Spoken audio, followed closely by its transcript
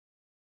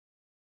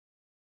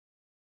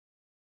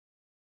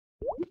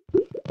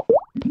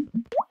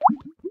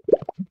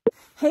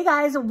Hey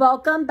guys,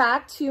 welcome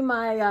back to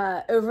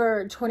my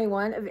over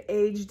 21 of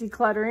age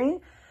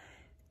decluttering.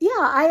 Yeah,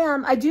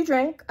 I do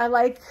drink. I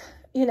like,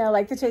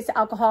 like the taste of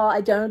alcohol. I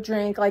don't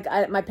drink. Like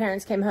my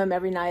parents came home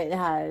every night and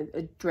had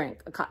a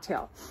drink, a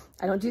cocktail.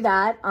 I don't do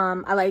that.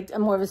 I'm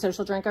more of a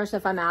social drinker. So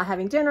if I'm out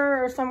having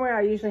dinner or somewhere,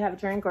 I usually have a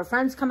drink or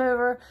friends come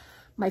over.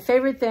 My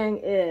favorite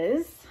thing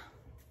is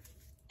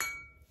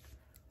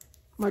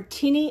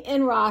Martini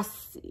and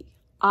Rossi,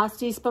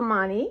 Asti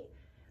Spumani,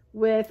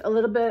 with a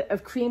little bit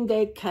of cream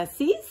de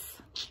cassis.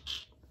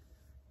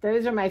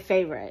 Those are my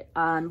favorite.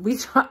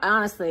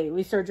 Honestly,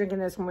 we started drinking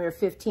this when we were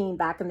 15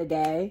 back in the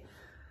day.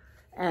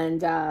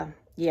 And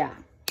yeah,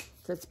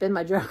 so it's been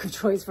my drug of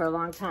choice for a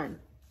long time.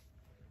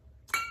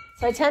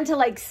 So I tend to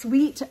like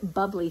sweet,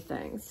 bubbly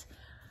things.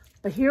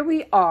 But here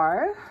we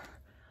are.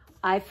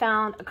 I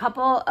found a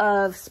couple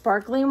of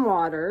sparkling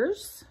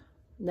waters.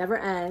 Never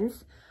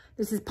ends.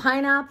 This is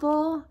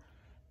pineapple.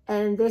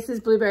 And this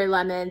is blueberry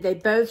lemon. They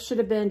both should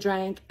have been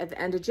drank at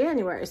the end of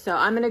January. So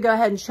I'm going to go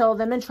ahead and chill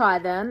them and try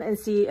them and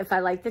see if I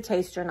like the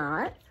taste or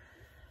not.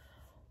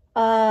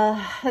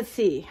 Let's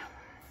see.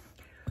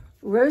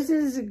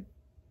 Rose's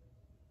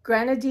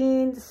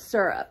grenadine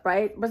syrup,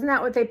 right? Wasn't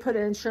that what they put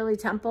in Shirley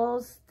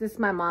Temple's? This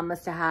my mom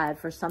must have had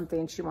for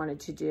something she wanted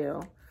to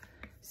do.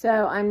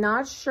 So I'm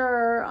not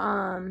sure.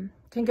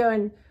 Can go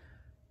in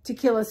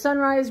tequila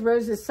sunrise,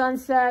 roses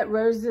sunset,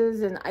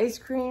 roses and ice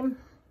cream.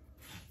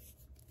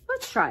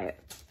 Let's try it.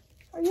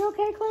 Are you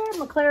okay, Claire?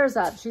 Well, Claire's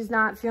up. She's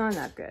not feeling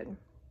that good.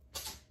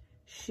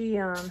 She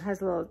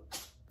has a little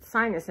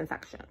sinus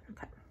infection.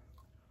 Okay.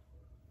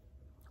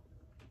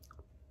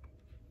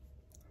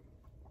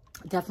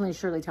 Definitely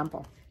Shirley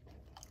Temple.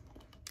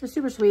 It's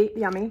super sweet,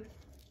 yummy.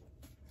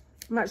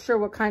 I'm not sure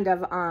what kind of,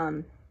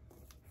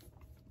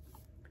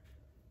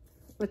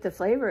 what the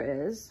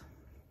flavor is.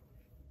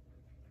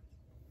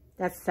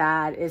 That's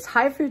sad. It's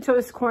high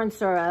fructose corn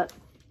syrup,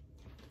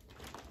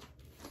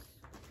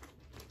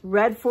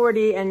 red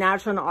 40 and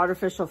natural and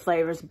artificial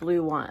flavors,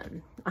 blue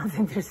 1. I don't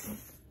think there's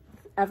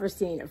ever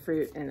seen a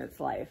fruit in its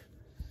life.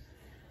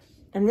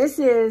 And this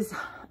is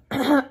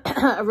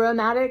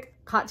aromatic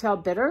cocktail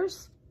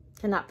bitters.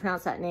 Cannot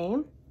pronounce that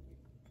name.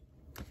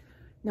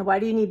 Now, why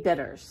do you need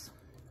bitters?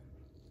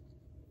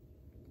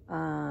 I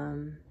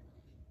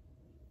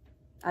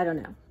don't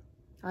know.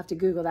 I'll have to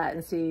Google that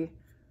and see.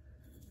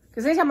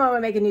 Because anytime I want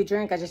to make a new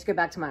drink, I just go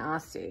back to my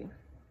Asti.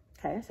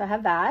 Okay, so I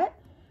have that.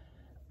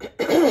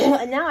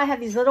 And now I have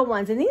these little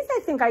ones, and these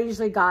I think I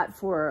usually got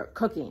for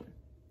cooking.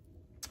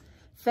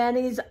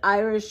 Fanny's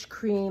Irish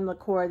Cream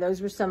Liqueur. Those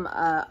were some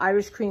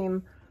Irish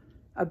cream,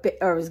 or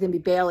it was going to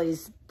be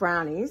Bailey's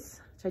brownies,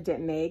 which I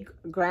didn't make.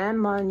 Grand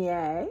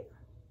Marnier.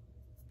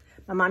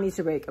 My mom used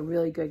to make a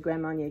really good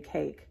Grand Marnier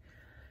cake.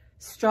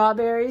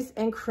 Strawberries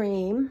and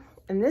cream.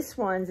 And this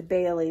one's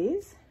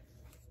Bailey's.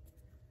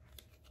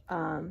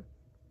 I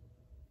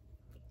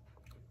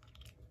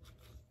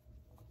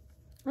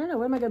don't know,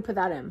 what am I going to put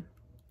that in?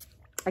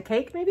 A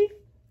cake, maybe?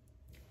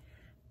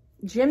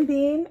 Jim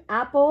Beam,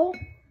 apple,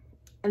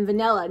 and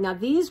vanilla. Now,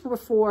 these were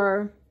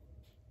for,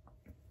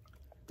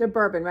 they're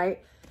bourbon, right?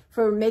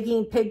 For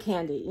making pig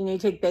candy. You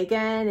take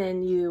bacon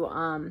and you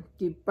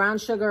do brown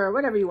sugar or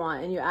whatever you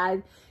want, and you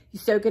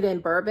soak it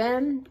in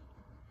bourbon.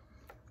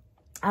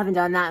 I haven't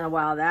done that in a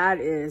while. That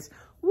is,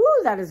 woo,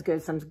 that is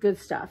good. Some good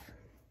stuff.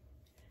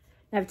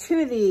 I have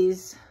 2 of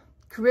these,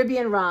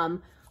 Caribbean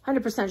rum.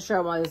 100%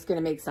 sure I was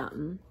going to make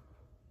something.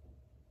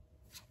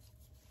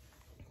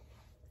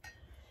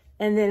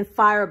 And then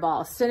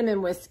Fireball,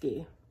 cinnamon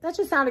whiskey. That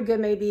just sounded good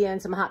maybe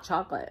in some hot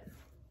chocolate.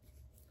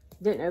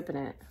 Didn't open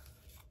it.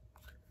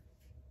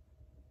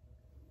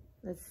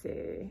 Let's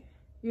see.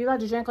 You allowed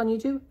to drink on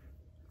YouTube?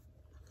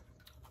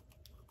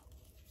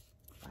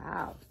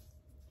 Wow.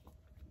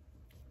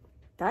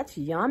 That's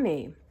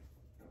yummy.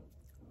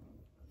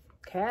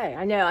 Okay,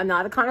 I know I'm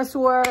not a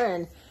connoisseur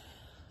and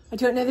I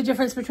don't know the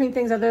difference between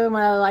things other than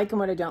what I like and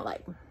what I don't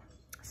like.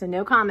 So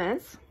no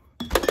comments.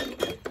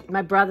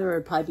 My brother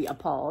would probably be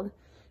appalled.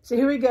 So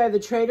here we go, the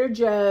Trader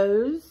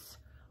Joe's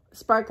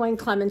Sparkling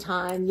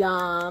Clementine,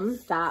 yum.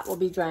 That will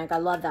be drank, I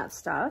love that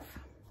stuff.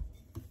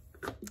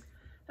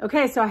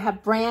 Okay, so I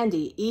have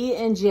brandy,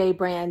 E&J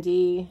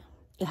brandy.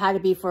 It had to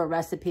be for a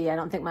recipe. I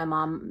don't think my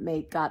mom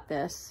got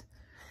this.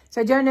 So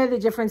I don't know the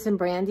difference in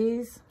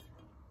brandies.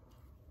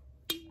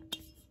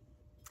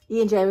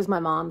 E&J was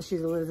my mom,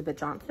 she's Elizabeth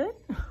Johnson.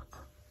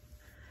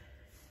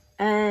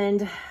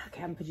 And, okay,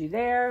 I'm gonna put you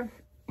there.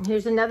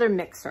 Here's another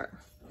mixer.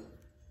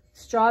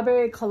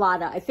 Strawberry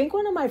colada. I think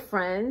one of my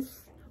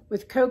friends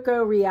with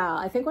Coco Real.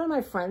 I think one of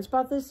my friends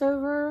brought this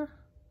over.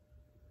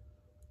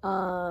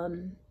 I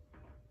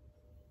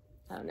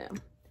don't know.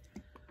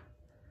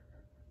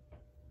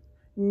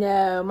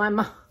 No, my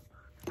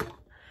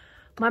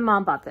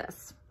mom bought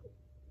this.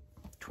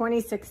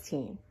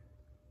 2016.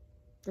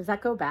 Does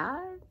that go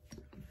bad?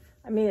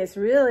 I mean, it's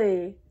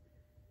really,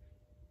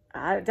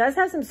 it does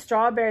have some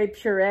strawberry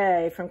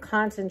puree from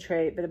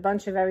concentrate, but a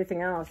bunch of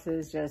everything else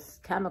is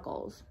just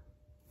chemicals.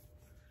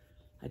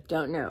 I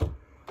don't know.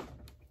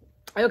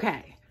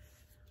 Okay.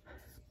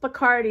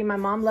 Bacardi. My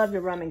mom loved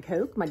a rum and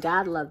Coke. My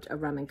dad loved a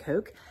rum and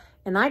Coke.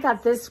 And I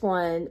got this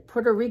one,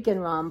 Puerto Rican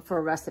rum, for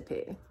a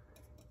recipe.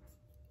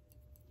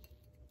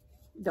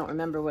 Don't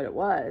remember what it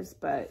was,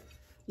 but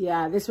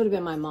yeah, this would have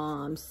been my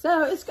mom's.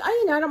 So it's,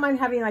 you know, I don't mind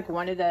having like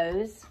one of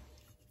those.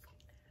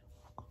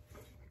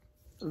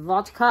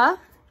 Vodka.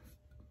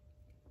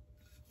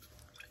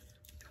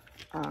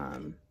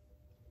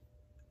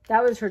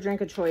 That was her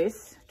drink of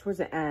choice towards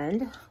the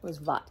end, was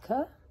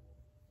vodka.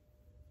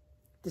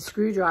 The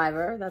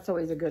screwdriver, that's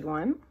always a good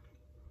one.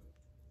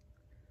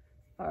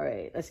 All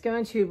right, let's go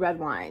into red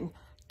wine.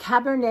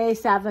 Cabernet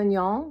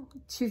Sauvignon,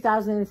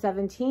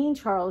 2017,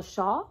 Charles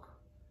Shaw.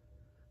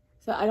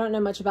 So I don't know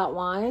much about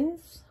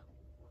wines.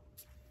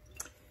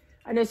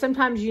 I know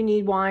sometimes you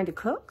need wine to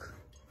cook.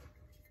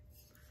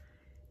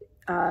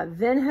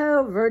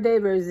 Vinho Verde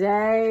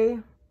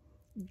Rosé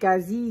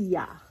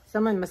Gazilla.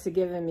 Someone must have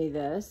given me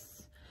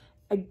this.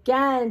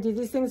 Again, do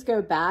these things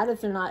go bad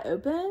if they're not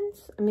opened?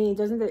 I mean,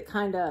 doesn't it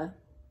kind of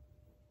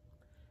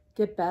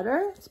get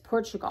better? It's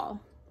Portugal.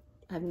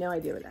 I have no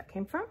idea where that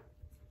came from.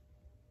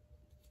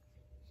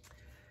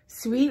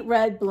 Sweet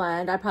red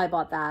blend. I probably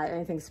bought that.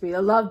 Anything sweet. I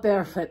love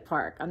Barefoot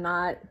Park. I'm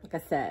not, like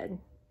I said,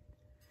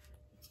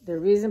 they're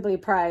reasonably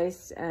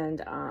priced,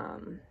 and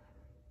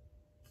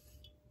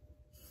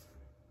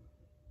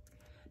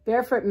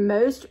Barefoot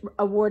most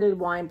awarded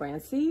wine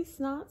brand. See,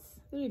 Snots?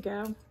 There you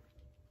go.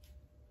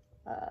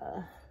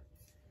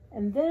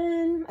 And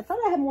then I thought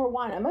I had more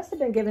wine. I must have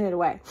been giving it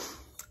away.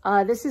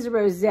 This is a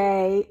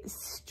rosé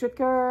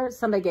Stricker.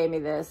 Somebody gave me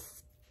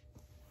this.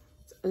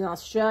 It's an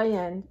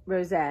Australian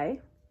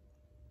rosé.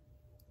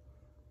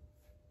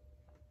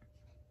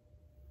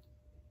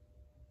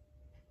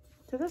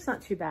 So that's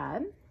not too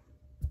bad.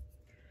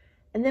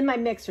 And then my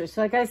mixer.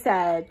 So like I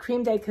said,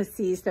 Creme de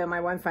Cassis, though my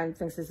one friend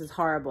thinks this is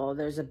horrible.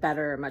 There's a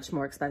better, much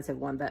more expensive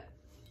one, but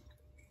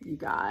you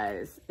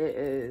guys, it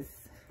is.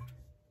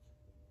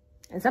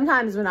 And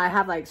sometimes when I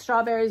have like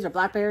strawberries or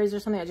blackberries or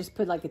something, I just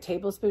put like a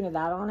tablespoon of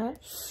that on it.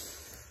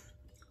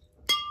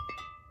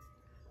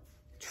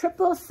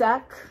 Triple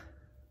Sec.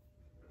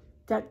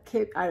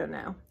 I don't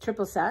know.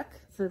 Triple Sec.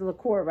 It's a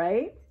liqueur,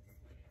 right?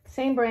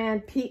 Same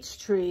brand,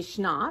 Peachtree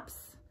Schnapps.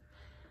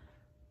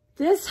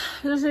 There's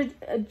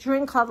a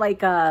drink called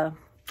like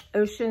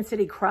Ocean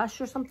City Crush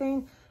or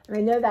something. And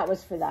I know that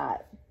was for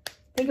that. I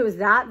think it was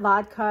that,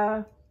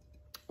 vodka,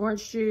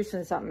 orange juice,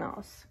 and something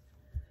else.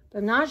 But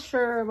I'm not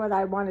sure what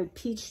I wanted.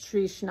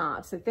 Peachtree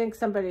Schnapps. I think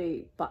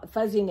somebody bought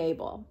Fuzzy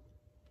Navel.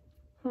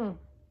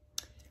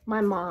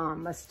 My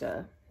mom must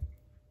have.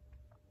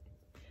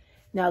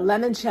 Now,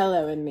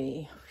 limoncello in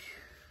me.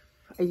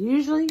 I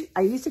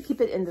used to keep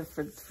it in the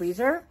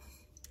freezer.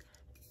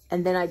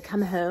 And then I'd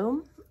come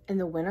home in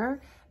the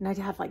winter and I'd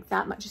have like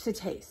that much, just a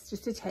taste.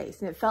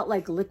 And it felt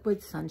like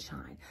liquid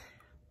sunshine.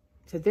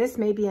 So this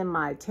may be in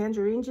my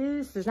tangerine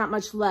juice. There's not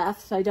much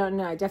left, so I don't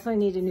know. I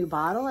definitely need a new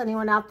bottle.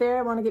 Anyone out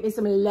there want to get me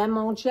some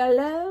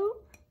limoncello?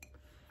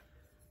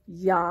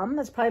 Yum.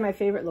 That's probably my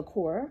favorite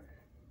liqueur.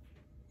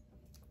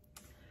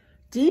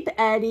 Deep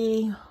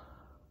Eddy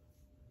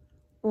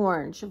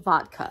Orange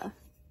Vodka.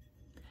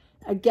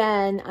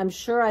 Again, I'm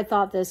sure I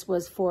thought this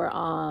was for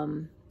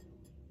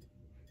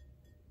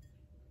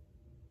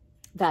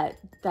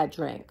that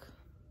drink.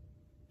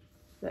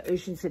 The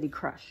Ocean City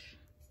Crush.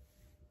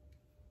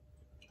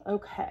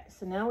 Okay,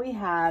 so now we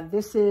have,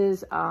 this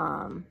is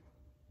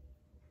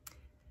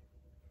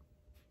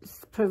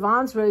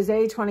Provence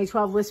Rosé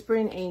 2012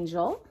 Whispering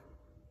Angel.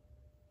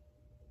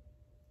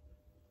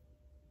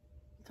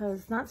 So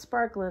it's not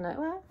sparkling.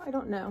 Well, I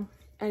don't know.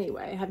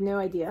 Anyway, I have no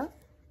idea.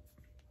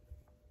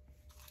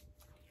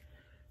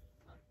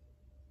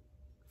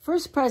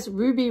 First Press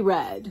Ruby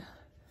Red.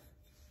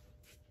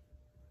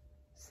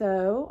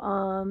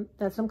 So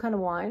that's some kind of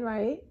wine,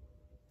 right?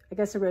 I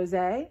guess a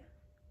rosé.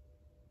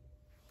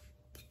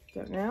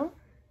 Don't know.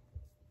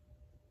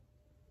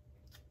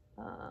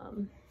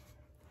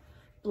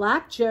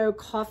 Black Joe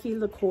Coffee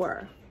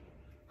Liqueur.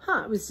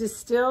 It was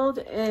distilled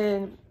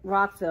in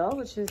Rockville,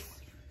 which is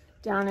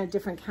down in a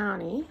different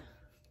county.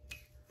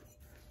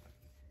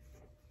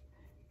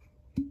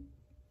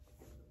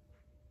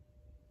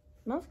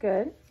 Smells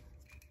good.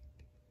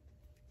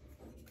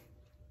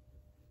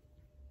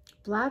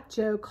 Black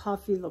Joe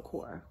Coffee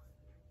Liqueur.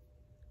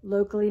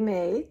 Locally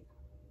made.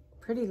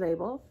 Pretty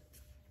label.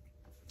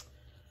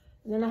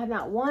 And then I have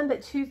not one,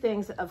 but two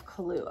things of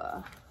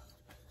Kahlua.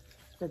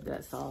 Look at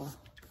this all.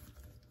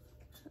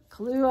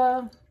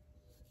 Kahlua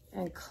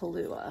and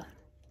Kahlua.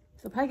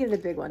 So I'll probably give the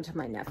big one to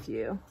my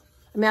nephew.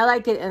 I mean, I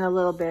like it in a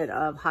little bit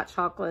of hot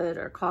chocolate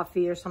or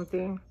coffee or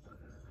something.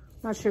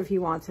 Not sure if he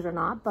wants it or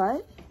not,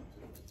 but.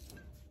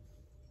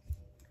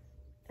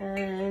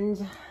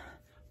 And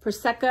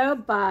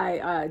Prosecco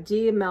by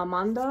Di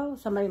Melmondo.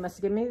 Somebody must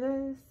have given me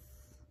this.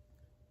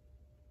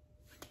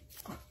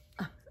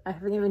 I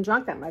haven't even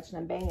drunk that much and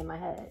I'm banging my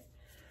head.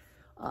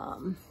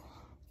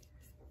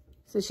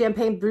 So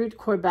Champagne Brut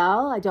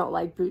Corbel. I don't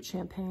like Brut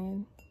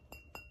champagne.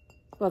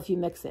 Well, if you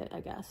mix it, I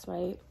guess,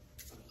 right?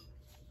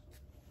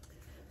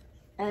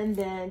 And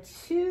then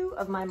two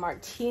of my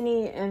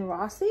Martini and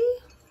Rossi.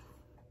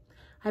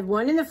 I have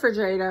 1 in the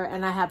refrigerator,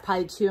 and I have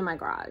probably 2 in my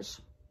garage.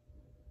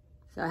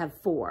 So I have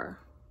 4,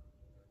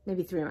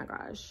 maybe 3 in my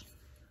garage.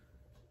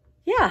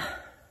 Yeah.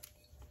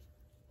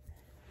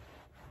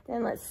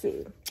 Then let's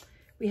see.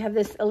 We have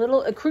a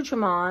little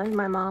accoutrement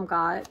my mom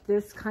got.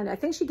 This kind of, I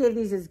think she gave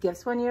these as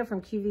gifts one year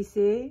from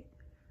QVC.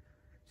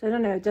 So I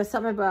don't know, it does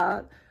something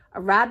about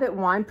a rabbit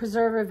wine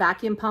preserver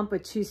vacuum pump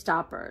with 2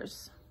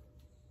 stoppers.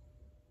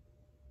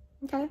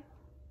 Okay.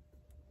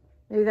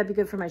 Maybe that'd be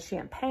good for my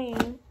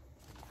champagne.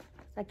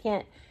 I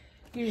can't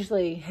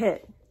usually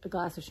hit a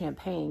glass of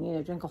champagne, you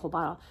know, drink a whole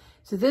bottle.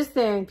 So this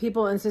thing,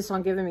 people insist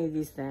on giving me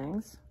these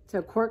things.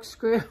 So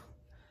corkscrew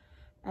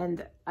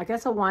and I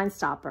guess a wine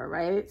stopper,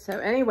 right? So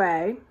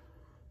anyway,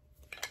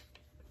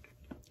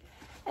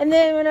 and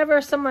then whenever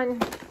someone,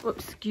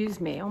 whoops, excuse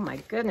me, oh my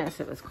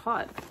goodness, it was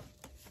caught.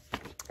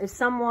 If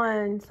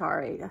someone,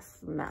 sorry,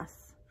 that's a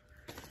mess,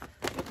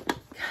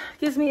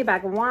 gives me a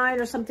bag of wine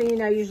or something, you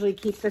know, I usually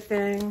keep the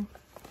thing.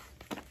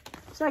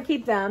 So I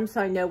keep them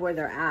so I know where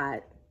they're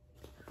at.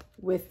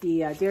 With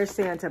the Dear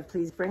Santa,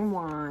 please bring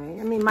wine.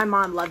 I mean, my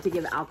mom loved to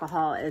give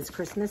alcohol as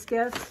Christmas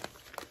gifts.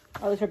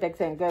 That was her big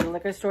thing. Go to the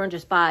liquor store and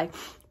just buy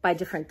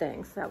different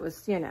things. That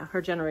was, you know,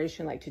 her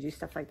generation liked to do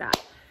stuff like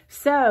that.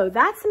 So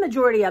that's the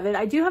majority of it.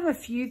 I do have a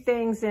few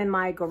things in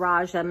my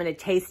garage that I'm going to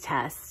taste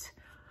test.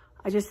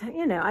 I just,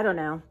 you know, I don't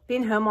know.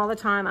 Being home all the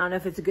time, I don't know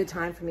if it's a good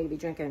time for me to be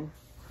drinking.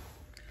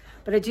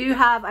 But I do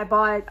have,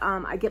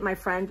 I get my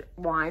friend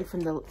wine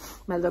from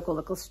my local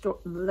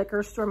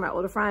liquor store, my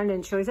older friend,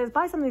 and she always says,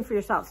 buy something for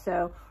yourself.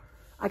 So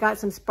I got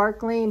some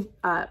sparkling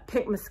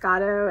pink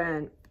Moscato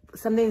and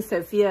something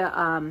Sophia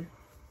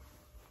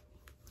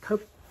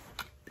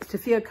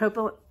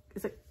Copeland,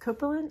 is it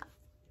Copeland?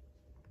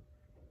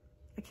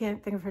 I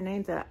can't think of her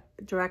name, the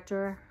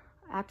director,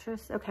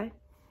 actress, okay.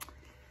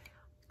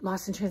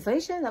 Lost in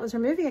Translation, that was her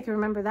movie, I can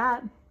remember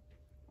that.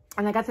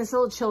 And I got this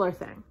little chiller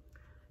thing.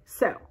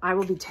 So I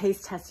will be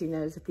taste testing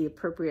those at the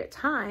appropriate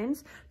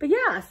times. But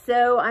yeah,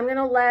 so I'm going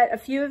to let a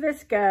few of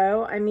this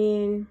go. I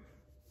mean,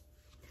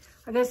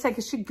 I guess I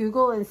should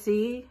Google and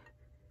see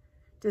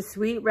the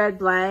sweet red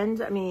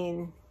blend. I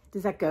mean,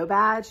 does that go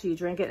bad? Should you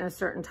drink it in a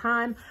certain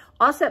time?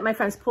 Also at my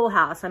friend's pool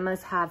house, I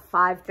must have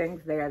 5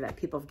 things there that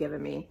people have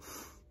given me.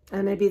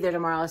 And maybe they're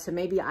tomorrow, so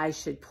maybe I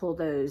should pull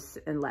those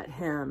and let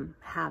him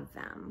have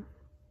them.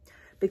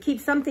 But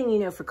keep something, you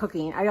know, for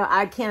cooking.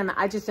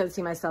 I just don't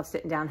see myself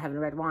sitting down having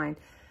red wine.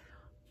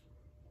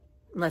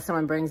 Unless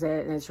someone brings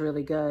it and it's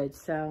really good.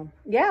 So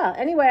yeah,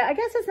 anyway, I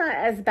guess it's not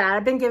as bad.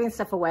 I've been giving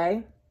stuff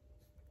away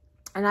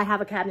and I have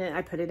a cabinet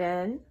I put it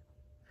in.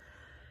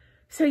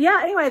 So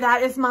yeah, anyway,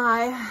 that is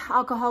my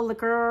alcohol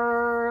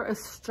liquor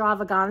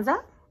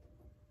extravaganza.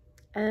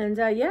 And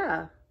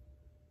yeah,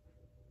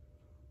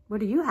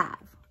 what do you have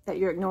that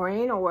you're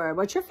ignoring, or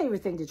what's your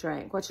favorite thing to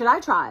drink? What should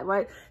I try?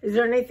 Is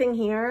there anything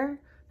here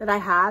that I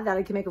have that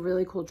I can make a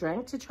really cool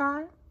drink to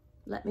try?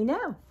 Let me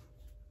know.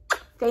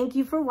 Thank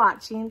you for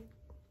watching.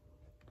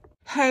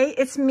 Hey,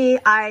 it's me.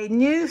 I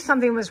knew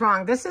something was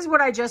wrong. This is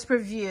what I just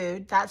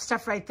reviewed, that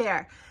stuff right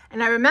there.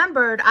 And I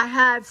remembered I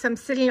had some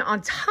sitting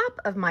on top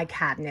of my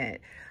cabinet.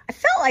 I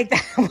felt like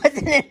that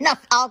wasn't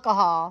enough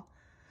alcohol.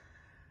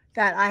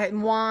 That I had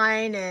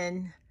wine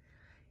and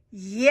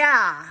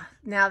yeah.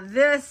 Now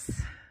this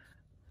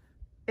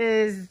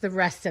is the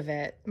rest of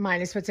it,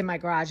 minus what's in my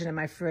garage and in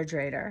my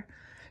refrigerator.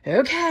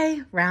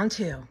 Okay, round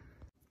 2.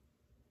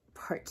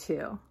 Part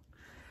 2.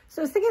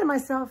 So I was thinking to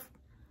myself,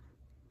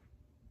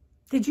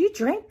 did you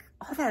drink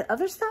all that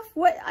other stuff?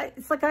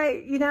 It's like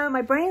you know,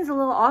 my brain's a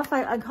little off.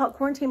 I call it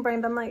quarantine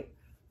brain, but I'm like,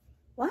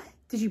 what?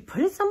 Did you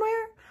put it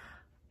somewhere?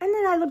 And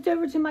then I looked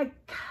over to my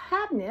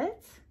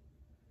cabinet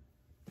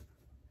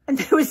and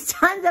there was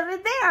tons of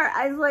it there.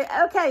 I was like,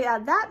 okay, yeah,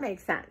 that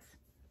makes sense.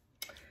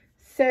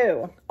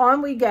 So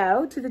on we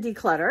go to the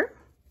declutter.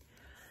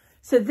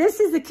 So this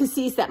is the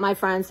cassis that my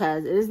friend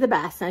says is the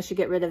best. And I should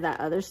get rid of that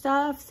other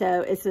stuff.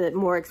 So it's a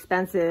more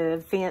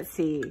expensive,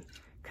 fancy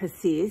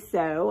cassis.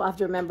 So I'll have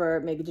to remember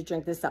maybe to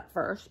drink this up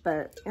first.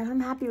 But I'm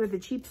happy with the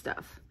cheap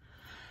stuff.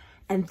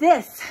 And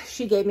this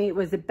she gave me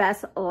was the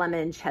best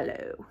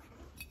limoncello.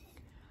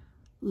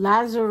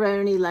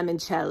 Lazzaroni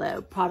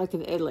limoncello, product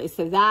of Italy.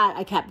 So that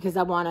I kept because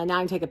I want to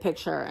now take a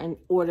picture and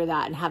order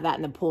that and have that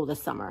in the pool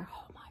this summer.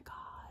 Oh my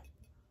God.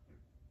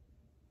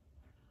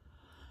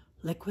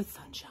 Liquid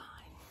Sunshine.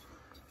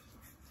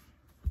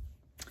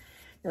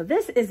 Now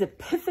this is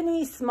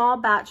Epiphany Small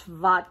Batch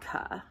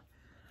Vodka.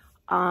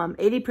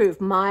 80 proof.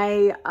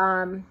 My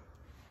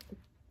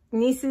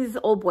niece's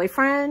old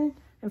boyfriend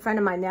and friend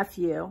of my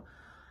nephew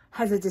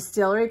has a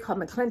distillery called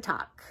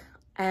McClintock.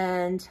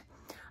 And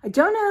I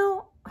don't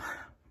know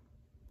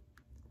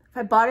if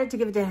I bought it to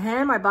give it to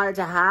him or I bought it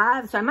to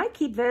have. So I might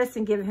keep this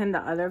and give him the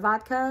other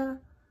vodka.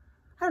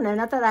 I don't know.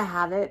 Not that I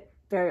have it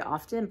very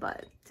often,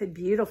 but it's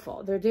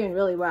beautiful. They're doing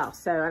really well.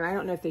 So, and I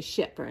don't know if they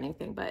ship or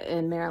anything, but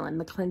in Maryland,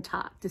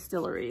 McClintock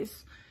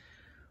Distilleries.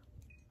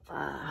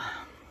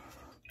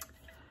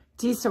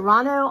 Di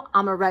Serrano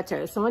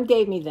Amaretto. Someone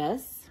gave me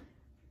this.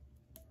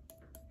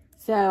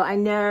 So I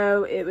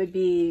know it would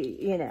be,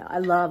 you know, I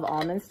love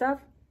almond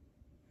stuff.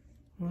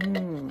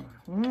 That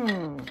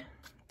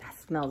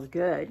smells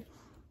good.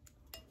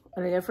 I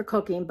mean, they're for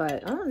cooking,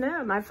 but I don't know.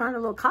 I might find a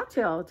little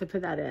cocktail to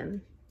put that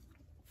in.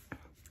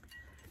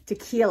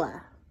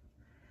 Tequila.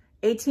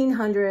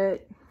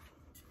 1800.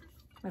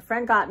 My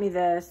friend got me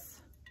this.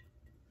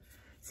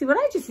 See, what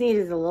I just need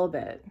is a little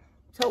bit.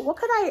 So what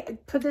could I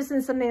put this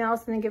in something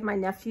else and then give my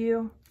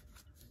nephew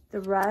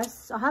the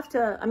rest? I'll have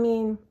to, I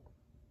mean,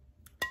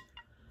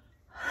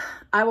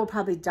 I will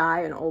probably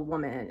die an old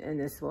woman and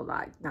this will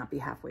not be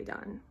halfway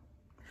done.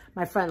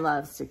 My friend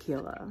loves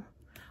tequila.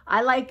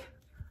 I like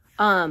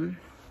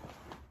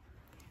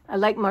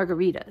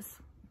margaritas.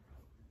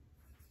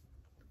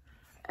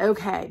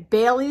 Okay,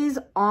 Bailey's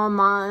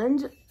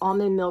almond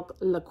milk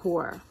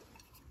liqueur.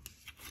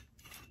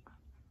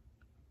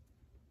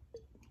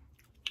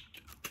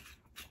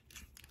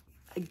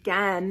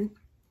 Again,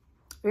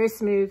 very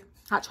smooth.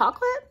 Hot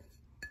chocolate.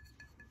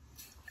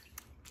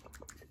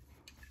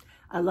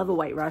 I love a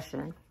White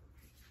Russian.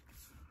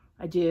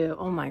 I do.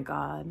 Oh my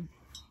God.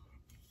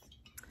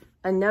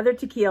 Another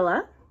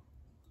tequila.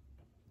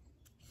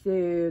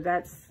 So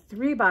that's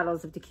 3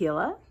 bottles of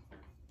tequila.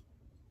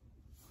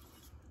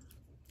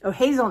 Oh,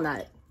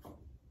 hazelnut.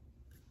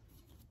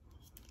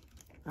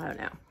 I don't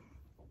know.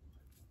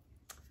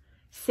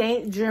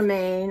 Saint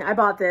Germain. I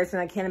bought this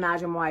and I can't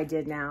imagine why I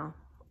did now.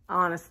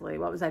 Honestly,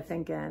 what was I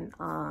thinking?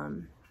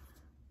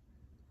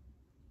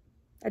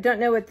 I don't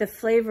know what the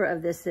flavor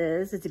of this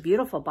is. It's a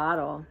beautiful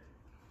bottle.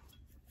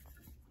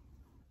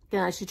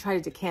 Then I should try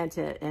to decant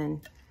it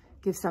and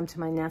give some to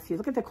my nephew.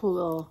 Look at the cool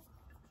little,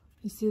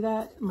 you see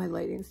that? My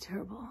lighting's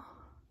terrible.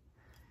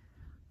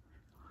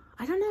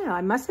 I don't know.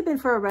 I must have been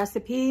for a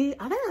recipe.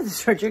 I don't know, to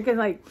start drinking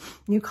like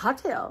new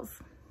cocktails.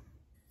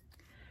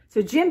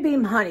 So Jim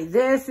Beam honey.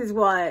 This is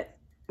what,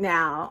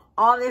 now,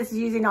 all this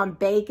using on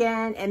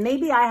bacon. And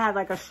maybe I had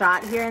like a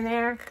shot here and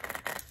there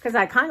because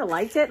I kind of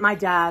liked it. My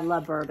dad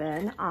loved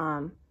bourbon.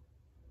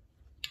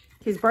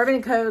 He's bourbon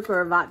and Coke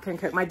or vodka and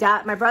Coke.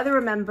 My brother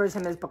remembers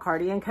him as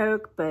Bacardi and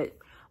Coke, but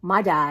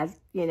my dad,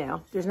 you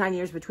know, there's 9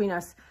 years between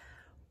us,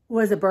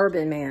 was a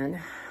bourbon man.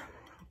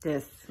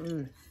 This,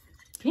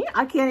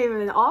 I can't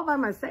even, all by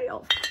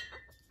myself.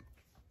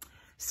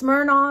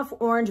 Smirnoff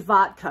orange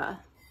vodka.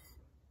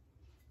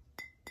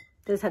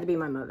 This had to be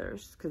my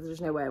mother's because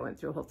there's no way I went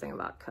through a whole thing of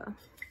vodka.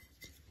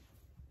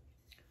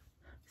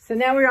 So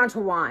now we're on to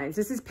wines.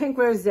 This is Pink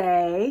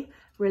Rosé.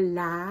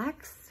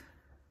 Relax.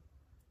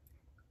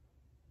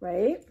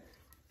 Right?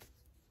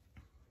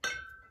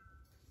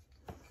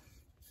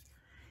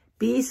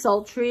 Be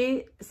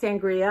Sultry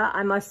Sangria.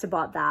 I must have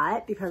bought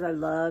that because I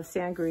love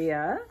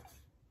sangria.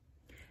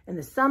 In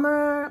the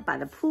summer, by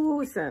the pool,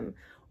 with some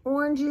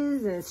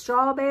oranges and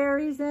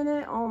strawberries in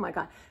it. Oh my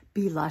God.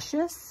 Be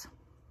luscious.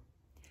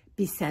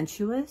 Be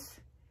sensuous.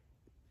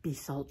 Be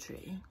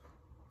sultry.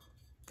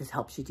 This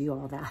helps you do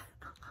all that.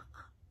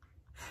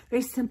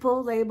 Very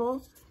simple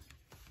label.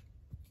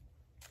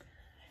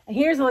 And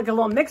here's like a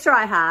little mixer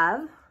I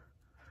have.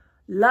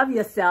 Love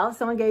Yourself.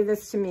 Someone gave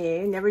this to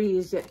me. Never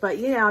used it. But,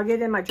 you know, I'll get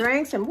it in my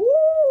drinks and woo,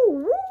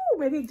 woo.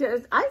 Maybe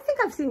just, I think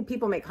I've seen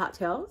people make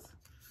cocktails.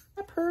 Isn't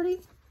that pretty?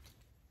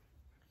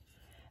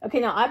 Okay,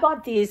 now I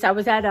bought these. I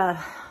was at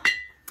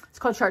it's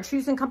called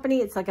Chartreuse and Company.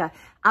 It's like a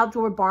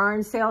outdoor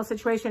barn sale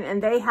situation.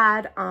 And they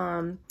had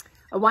a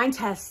wine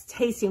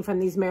tasting from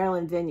these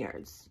Maryland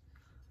vineyards.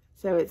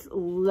 So it's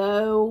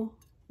Low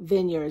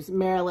Vineyards,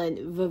 Maryland,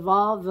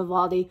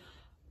 Vivaldi,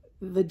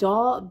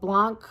 Vidal,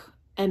 Blanc,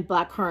 and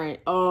Blackcurrant.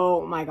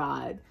 Oh my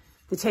God.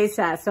 The taste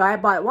test. So I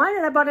bought one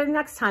and I bought it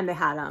next time they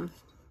had them.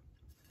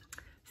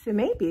 So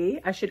maybe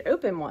I should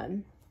open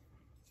one.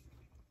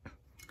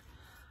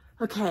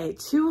 Okay,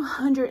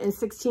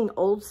 216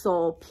 Old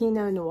Soul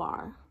Pinot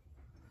Noir.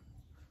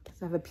 So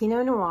I have a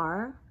Pinot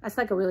Noir. That's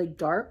like a really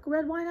dark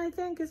red wine, I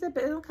think, is it?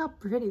 But look how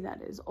pretty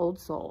that is, Old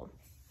Soul.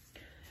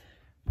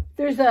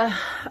 There's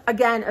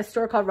again, a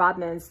store called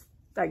Rodman's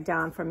like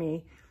down from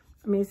me.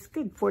 I mean, it's a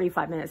good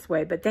 45 minutes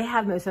away, but they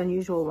have most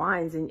unusual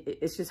wines and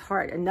it's just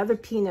hard. Another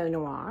Pinot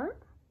Noir.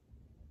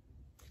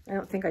 I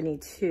don't think I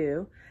need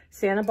 2.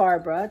 Santa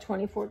Barbara,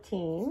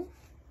 2014.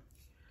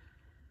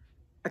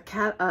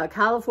 A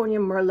California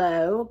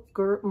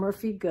Merlot,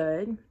 Murphy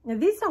Good. Now,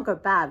 these don't go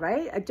bad,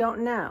 right? I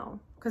don't know.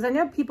 Because I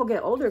know people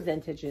get older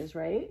vintages,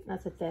 right?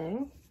 That's a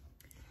thing.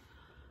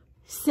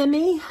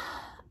 Simi,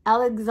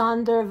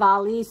 Alexander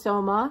Valley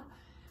Soma,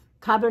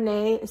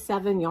 Cabernet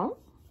Sauvignon,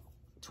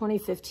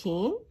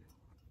 2015.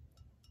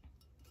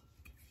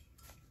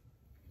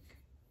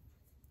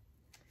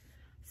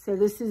 So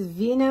this is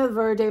Vino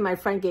Verde. My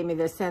friend gave me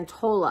this,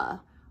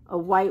 Santola, a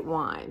white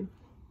wine.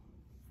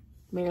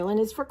 Maryland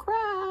is for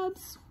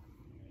crabs.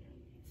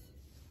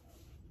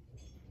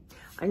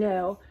 I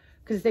know,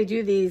 because they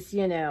do these,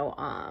 you know,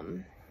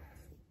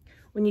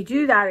 when you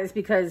do that, it's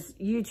because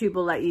YouTube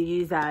will let you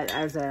use that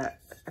as a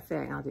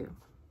thing. I'll do.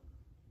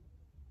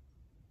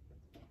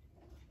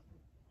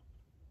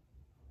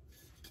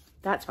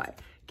 That's why.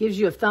 Gives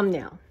you a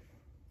thumbnail.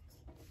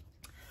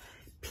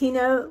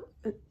 Pinot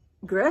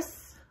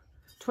Gris,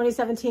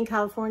 2017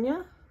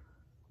 California.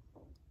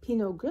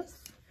 Pinot Gris.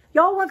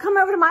 Y'all want to come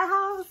over to my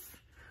house?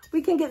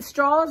 We can get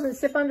straws and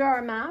sip under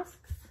our masks.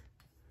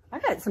 I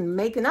got some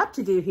making up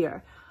to do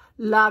here.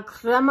 La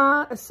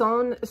Crema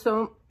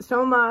Sonoma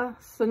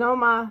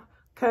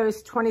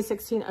Coast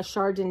 2016, a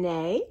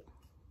Chardonnay.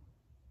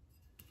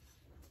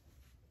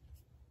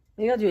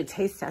 Maybe I'll do a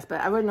taste test,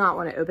 but I would not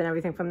want to open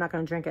everything if I'm not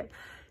going to drink it.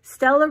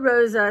 Stella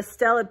Rosa,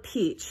 Stella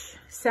Peach,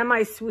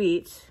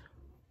 semi-sweet.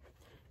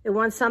 It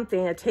won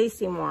something, a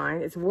tasting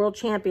wine. It's world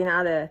champion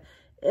out of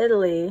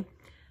Italy.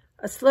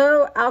 A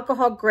slow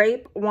alcohol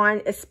grape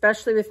wine,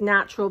 especially with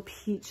natural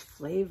peach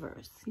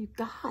flavors. You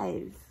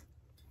guys.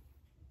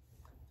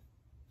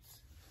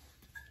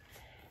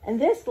 And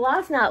this,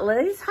 last but not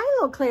least, hi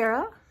little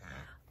Clara.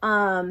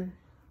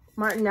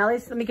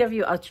 Martinelli's, let me give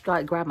you,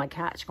 I'll grab my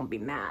cat. She's going to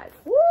be mad.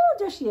 Woo,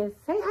 there she is.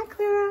 Say hi,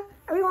 Clara.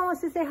 Everyone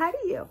wants to say hi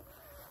to you.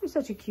 You're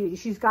such a cutie.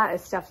 She's got a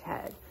stuffed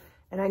head.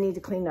 And I need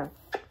to clean the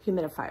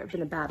humidifier. I've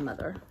been a bad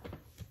mother.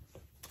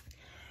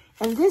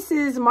 And this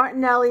is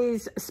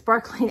Martinelli's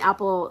Sparkling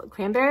Apple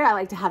Cranberry. I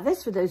like to have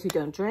this for those who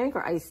don't drink,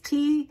 or iced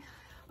tea,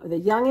 or the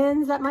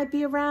youngins that might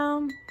be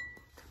around.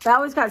 But I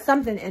always got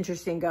something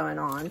interesting going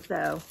on.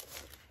 So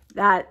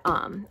that,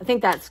 I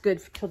think that's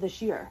good till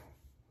this year.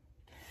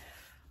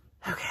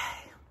 Okay.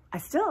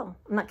 I'm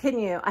not kidding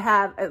you. I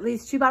have at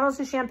least 2 bottles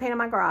of champagne in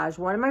my garage,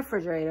 1 in my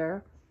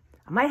refrigerator.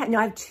 I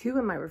have 2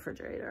 in my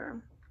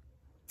refrigerator.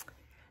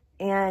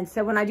 And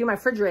so when I do my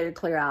refrigerator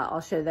clear out,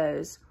 I'll show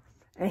those.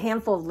 And a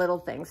handful of little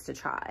things to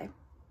try.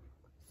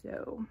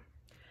 So,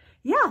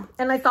 yeah.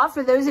 And I thought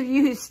for those of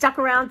you who stuck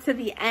around to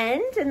the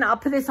end, and I'll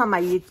put this on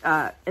my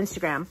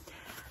Instagram,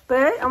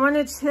 but I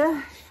wanted to,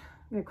 I'm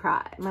gonna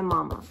cry, my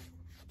mama.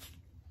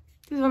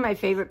 This is one of my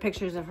favorite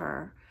pictures of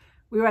her.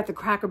 We were at the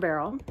Cracker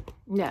Barrel.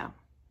 No,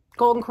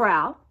 Golden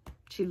Corral.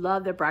 She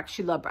loved their breakfast.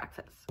 She loved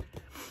breakfast.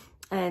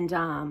 And,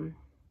 I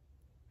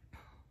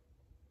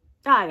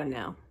don't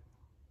know.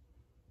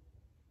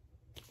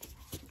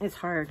 It's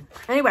hard.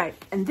 Anyway,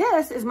 and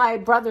this is my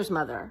brother's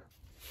mother.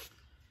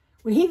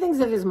 When he thinks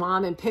of his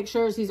mom in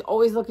pictures, he's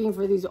always looking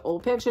for these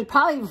old pictures.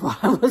 Probably before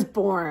I was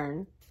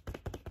born,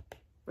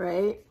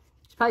 right?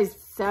 She's probably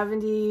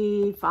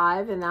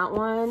 75 in that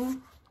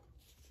one.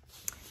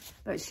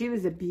 But she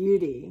was a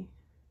beauty.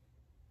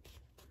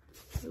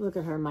 Look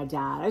at her, my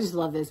dad. I just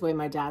love this way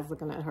my dad's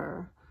looking at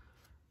her.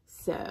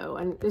 So,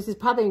 and this is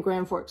probably in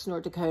Grand Forks,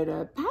 North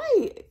Dakota.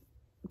 Probably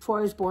before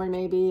I was born,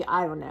 maybe.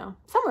 I don't know.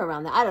 Somewhere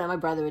around that. I don't know. My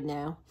brother would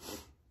know.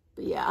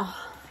 But yeah.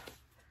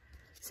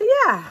 So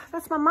yeah,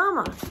 that's my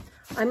mama.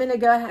 I'm going to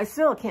go. I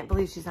still can't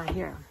believe she's not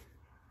here.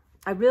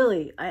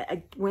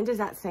 When does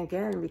that sink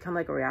in and become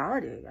like a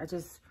reality?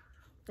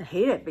 I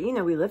hate it. But, you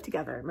know, we lived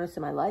together most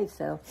of my life.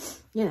 So,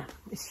 you know,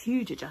 it's a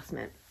huge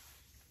adjustment.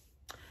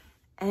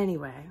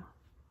 Anyway,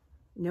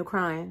 no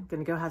crying.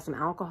 Going to go have some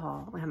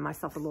alcohol. I have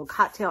myself a little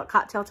cocktail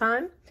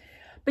time.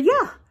 But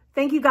yeah.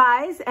 Thank you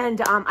guys,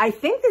 and I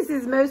think this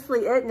is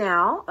mostly it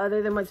now,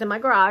 other than what's in my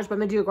garage, but I'm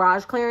going to do a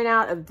garage clearing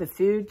out of the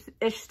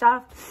food-ish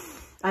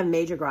stuff. I have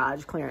major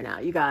garage clearing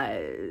out, you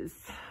guys.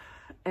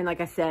 And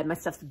like I said, my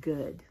stuff's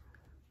good.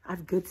 I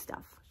have good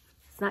stuff.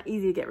 It's not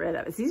easy to get rid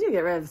of. It's easy to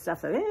get rid of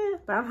stuff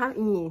that, but I don't have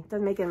any. It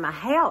doesn't make it in my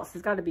house.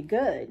 It's got to be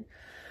good.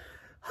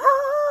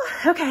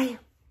 Oh, okay.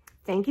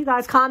 Thank you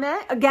guys.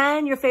 Comment,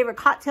 again, your favorite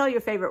cocktail,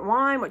 your favorite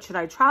wine. What should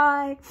I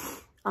try?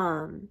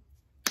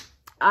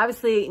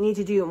 Obviously need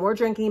to do more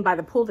drinking by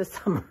the pool this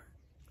summer.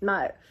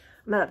 I'm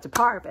not up to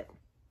par, but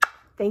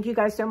thank you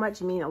guys so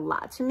much. You mean a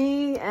lot to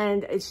me.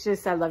 And it's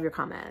just, I love your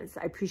comments.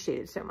 I appreciate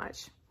it so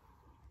much.